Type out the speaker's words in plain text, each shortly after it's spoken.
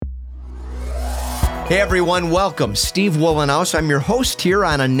Hey everyone, welcome. Steve Wollenhaus. I'm your host here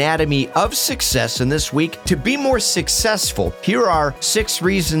on Anatomy of Success, and this week, to be more successful, here are 6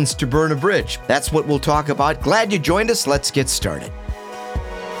 reasons to burn a bridge. That's what we'll talk about. Glad you joined us. Let's get started.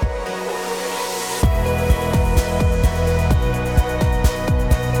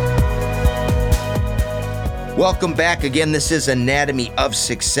 Welcome back again. This is Anatomy of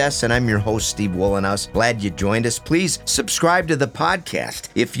Success, and I'm your host, Steve Wollenhaus. Glad you joined us. Please subscribe to the podcast.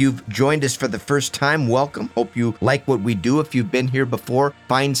 If you've joined us for the first time, welcome. Hope you like what we do. If you've been here before,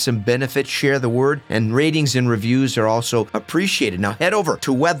 find some benefit, share the word, and ratings and reviews are also appreciated. Now head over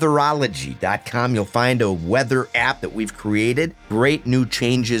to weatherology.com. You'll find a weather app that we've created. Great new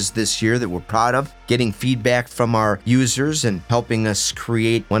changes this year that we're proud of. Getting feedback from our users and helping us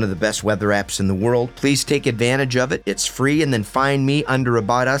create one of the best weather apps in the world. Please take advantage of it. It's free. And then find me under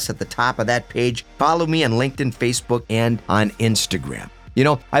About Us at the top of that page. Follow me on LinkedIn, Facebook, and on Instagram. You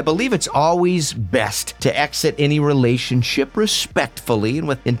know, I believe it's always best to exit any relationship respectfully and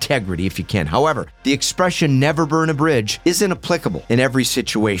with integrity if you can. However, the expression never burn a bridge isn't applicable in every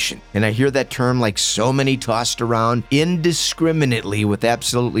situation. And I hear that term like so many tossed around indiscriminately with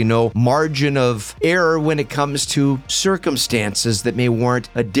absolutely no margin of error when it comes to circumstances that may warrant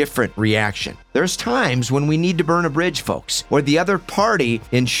a different reaction. There's times when we need to burn a bridge, folks, or the other party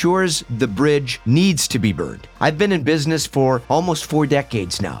ensures the bridge needs to be burned. I've been in business for almost 4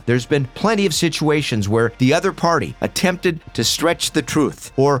 decades now. There's been plenty of situations where the other party attempted to stretch the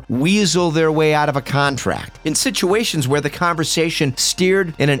truth or weasel their way out of a contract. In situations where the conversation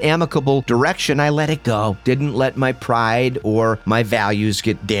steered in an amicable direction, I let it go. Didn't let my pride or my values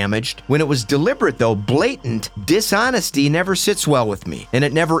get damaged. When it was deliberate, though, blatant dishonesty never sits well with me, and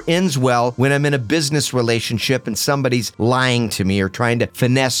it never ends well when I'm in a business relationship and somebody's lying to me or trying to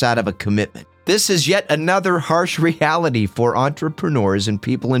finesse out of a commitment. This is yet another harsh reality for entrepreneurs and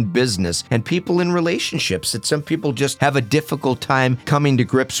people in business and people in relationships that some people just have a difficult time coming to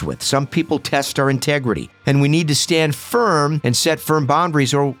grips with. Some people test our integrity, and we need to stand firm and set firm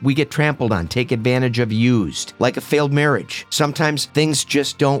boundaries or we get trampled on, take advantage of, used. Like a failed marriage. Sometimes things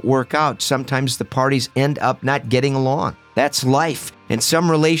just don't work out. Sometimes the parties end up not getting along. That's life. And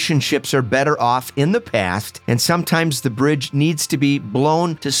some relationships are better off in the past, and sometimes the bridge needs to be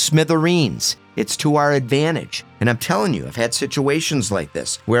blown to smithereens. It's to our advantage. And I'm telling you, I've had situations like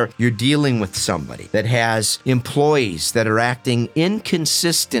this where you're dealing with somebody that has employees that are acting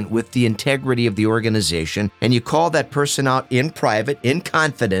inconsistent with the integrity of the organization, and you call that person out in private, in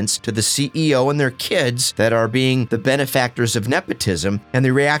confidence, to the CEO and their kids that are being the benefactors of nepotism, and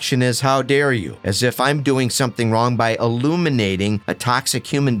the reaction is, how dare you? As if I'm doing something wrong by illuminating a toxic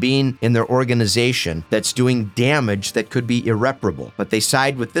human being in their organization that's doing damage that could be irreparable. But they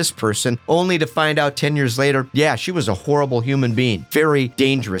side with this person only to find out 10 years later, yeah, she was a horrible human being, very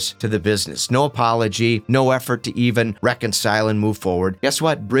dangerous to the business. No apology, no effort to even reconcile and move forward. Guess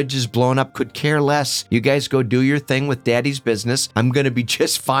what? Bridges blown up, could care less. You guys go do your thing with daddy's business. I'm going to be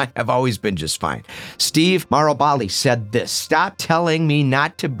just fine. I've always been just fine. Steve Marabali said this: stop telling me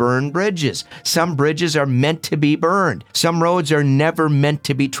not to burn bridges. Some bridges are meant to be burned. Some roads are never meant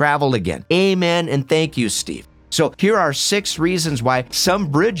to be traveled again. Amen and thank you, Steve. So here are 6 reasons why some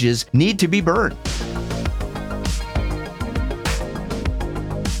bridges need to be burned.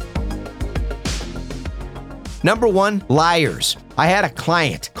 Number 1, liars. I had a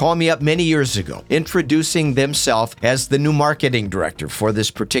client call me up many years ago, introducing themselves as the new marketing director for this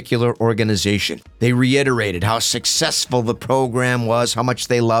particular organization. They reiterated how successful the program was, how much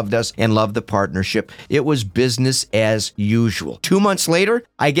they loved us and loved the partnership. It was business as usual. 2 months later,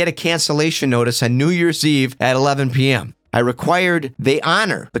 I get a cancellation notice on New Year's Eve at 11 p.m. I required they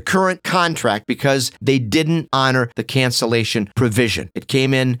honor the current contract because they didn't honor the cancellation provision. It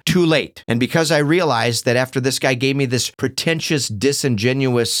came in too late. And because I realized that after this guy gave me this pretentious,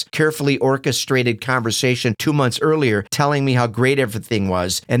 disingenuous, carefully orchestrated conversation 2 months earlier, telling me how great everything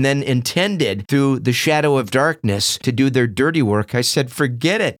was, and then intended through the shadow of darkness to do their dirty work, I said,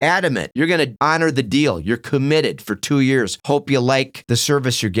 forget it. Adamant. You're going to honor the deal. You're committed for 2 years. Hope you like the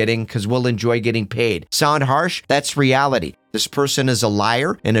service you're getting because we'll enjoy getting paid. Sound harsh? That's reality. This person is a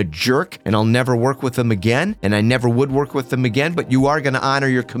liar and a jerk, and I'll never work with them again, and I never would work with them again, but you are going to honor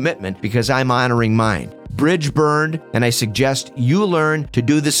your commitment because I'm honoring mine. Bridge burned, and I suggest you learn to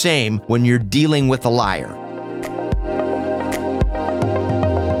do the same when you're dealing with a liar.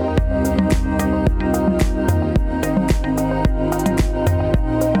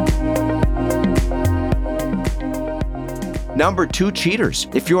 Number 2, cheaters.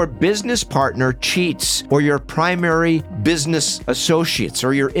 If your business partner cheats, or your primary business associates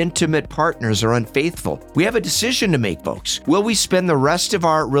or your intimate partners are unfaithful, we have a decision to make, folks. Will we spend the rest of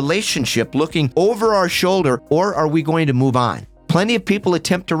our relationship looking over our shoulder, or are we going to move on? Plenty of people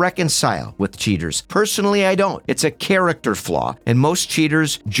attempt to reconcile with cheaters. Personally, I don't. It's a character flaw, and most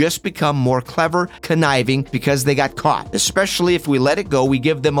cheaters just become more clever, conniving because they got caught. Especially if we let it go, we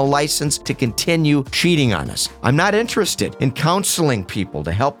give them a license to continue cheating on us. I'm not interested in counseling people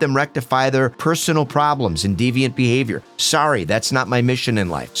to help them rectify their personal problems and deviant behavior. Sorry, that's not my mission in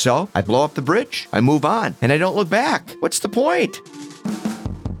life. So I blow up the bridge, I move on, and I don't look back. What's the point?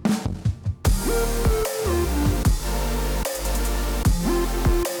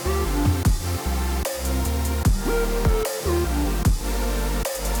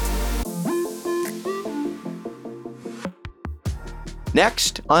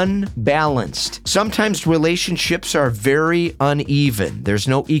 Next, unbalanced. Sometimes relationships are very uneven. There's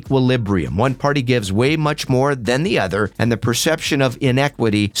no equilibrium. One party gives way much more than the other, and the perception of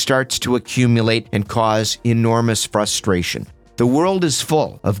inequity starts to accumulate and cause enormous frustration. The world is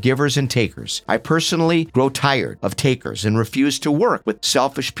full of givers and takers. I personally grow tired of takers and refuse to work with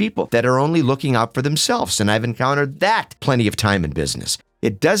selfish people that are only looking out for themselves, and I've encountered that plenty of time in business.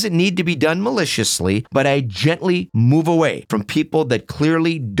 It doesn't need to be done maliciously, but I gently move away from people that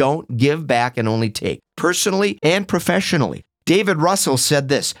clearly don't give back and only take, personally and professionally. David Russell said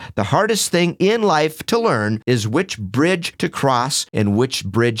this: the hardest thing in life to learn is which bridge to cross and which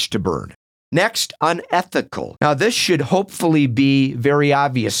bridge to burn. Next, unethical. Now, this should hopefully be very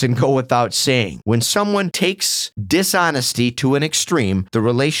obvious and go without saying. When someone takes dishonesty to an extreme, the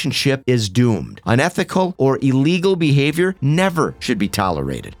relationship is doomed. Unethical or illegal behavior never should be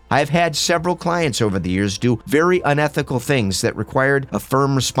tolerated. I've had several clients over the years do very unethical things that required a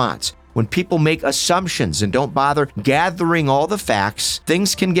firm response. When people make assumptions and don't bother gathering all the facts,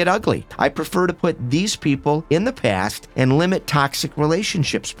 things can get ugly. I prefer to put these people in the past and limit toxic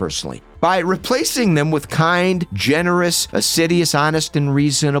relationships personally by replacing them with kind, generous, assiduous, honest, and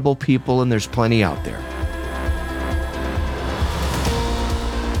reasonable people, and there's plenty out there.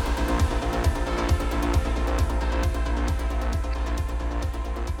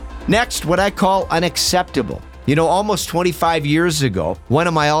 Next, what I call unacceptable. You know, almost 25 years ago, one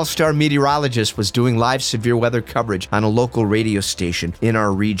of my all-star meteorologists was doing live severe weather coverage on a local radio station in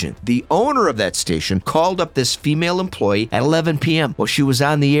our region. The owner of that station called up this female employee at 11 p.m. while she was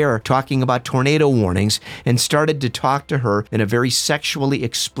on the air talking about tornado warnings and started to talk to her in a very sexually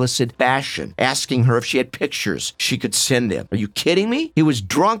explicit fashion, asking her if she had pictures she could send him. Are you kidding me? He was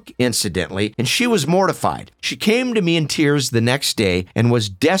drunk, incidentally, and she was mortified. She came to me in tears the next day and was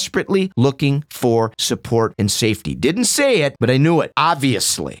desperately looking for support and safety. Didn't say it, but I knew it,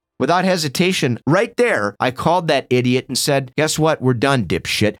 obviously. Without hesitation, right there, I called that idiot and said, guess what? We're done,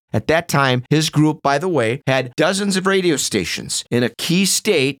 dipshit. At that time, his group, by the way, had dozens of radio stations in a key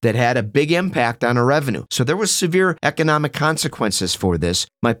state that had a big impact on our revenue. So there was severe economic consequences for this.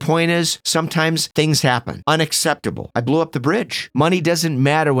 My point is, sometimes things happen. Unacceptable. I blew up the bridge. Money doesn't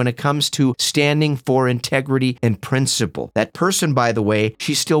matter when it comes to standing for integrity and principle. That person, by the way,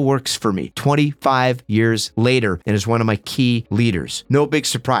 she still works for me 25 years later and is one of my key leaders. No big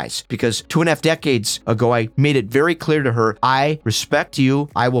surprise, because 2.5 decades ago, I made it very clear to her, I respect you,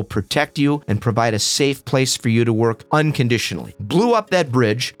 I will protect you, and provide a safe place for you to work unconditionally. Blew up that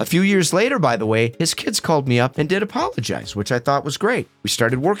bridge. A few years later, by the way, his kids called me up and did apologize, which I thought was great. We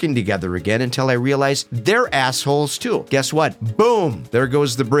started working together again until I realized they're assholes too. Guess what? Boom! There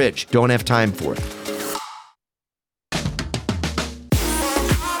goes the bridge. Don't have time for it.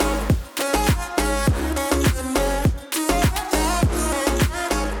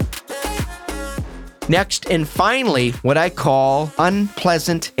 Next, and finally, what I call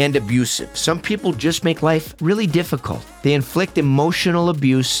unpleasant and abusive. Some people just make life really difficult. They inflict emotional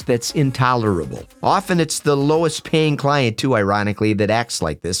abuse that's intolerable. Often it's the lowest paying client too, ironically, that acts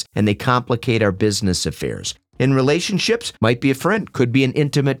like this, and they complicate our business affairs. In relationships, might be a friend, could be an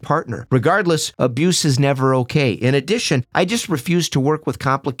intimate partner. Regardless, abuse is never okay. In addition, I just refuse to work with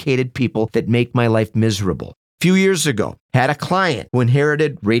complicated people that make my life miserable. A few years ago, had a client who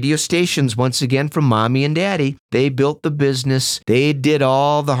inherited radio stations once again from mommy and daddy. They built the business. They did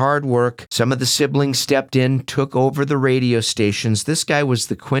all the hard work. Some of the siblings stepped in, took over the radio stations. This guy was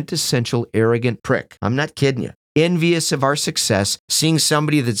the quintessential arrogant prick. I'm not kidding you. Envious of our success, seeing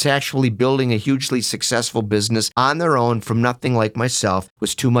somebody that's actually building a hugely successful business on their own from nothing like myself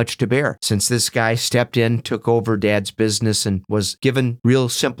was too much to bear. Since this guy stepped in, took over dad's business, and was given real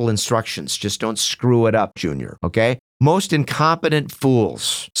simple instructions. Just don't screw it up, Junior, okay? Most incompetent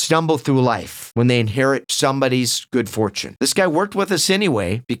fools stumble through life when they inherit somebody's good fortune. This guy worked with us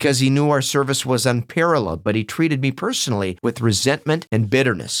anyway because he knew our service was unparalleled, but he treated me personally with resentment and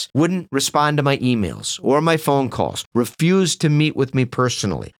bitterness. Wouldn't respond to my emails or my phone calls. Refused to meet with me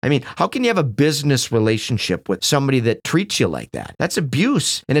personally. I mean, how can you have a business relationship with somebody that treats you like that? That's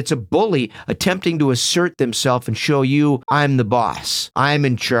abuse, and it's a bully attempting to assert themselves and show you, I'm the boss. I'm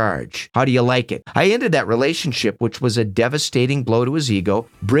in charge. How do you like it? I ended that relationship, which was a devastating blow to his ego.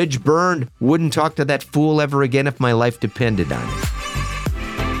 Bridge burned. Wouldn't talk to that fool ever again if my life depended on it.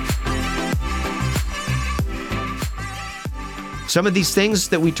 Some of these things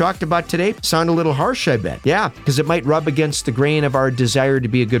that we talked about today sound a little harsh, I bet. Yeah, because it might rub against the grain of our desire to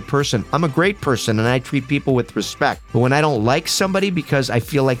be a good person. I'm a great person and I treat people with respect. But when I don't like somebody because I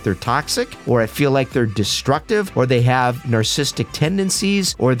feel like they're toxic, or I feel like they're destructive, or they have narcissistic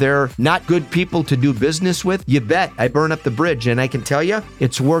tendencies, or they're not good people to do business with, you bet I burn up the bridge. And I can tell you,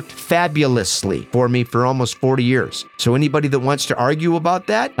 it's worked fabulously for me for almost 40 years. So anybody that wants to argue about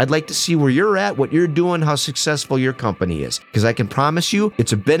that, I'd like to see where you're at, what you're doing, how successful your company is. Because I can promise you,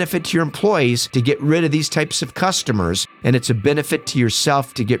 it's a benefit to your employees to get rid of these types of customers, and it's a benefit to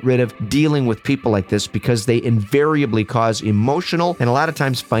yourself to get rid of dealing with people like this because they invariably cause emotional and a lot of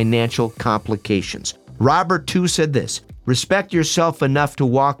times financial complications. Robert too said this: respect yourself enough to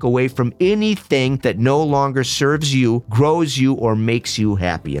walk away from anything that no longer serves you, grows you, or makes you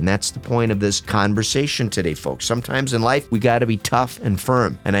happy. And that's the point of this conversation today, folks. Sometimes in life, we got to be tough and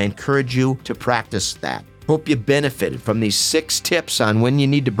firm, and I encourage you to practice that. Hope you benefited from these 6 tips on when you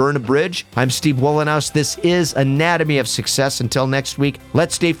need to burn a bridge. I'm Steve Wohlenhaus. This is Anatomy of Success. Until next week,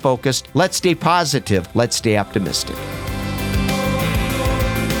 let's stay focused, let's stay positive, let's stay optimistic.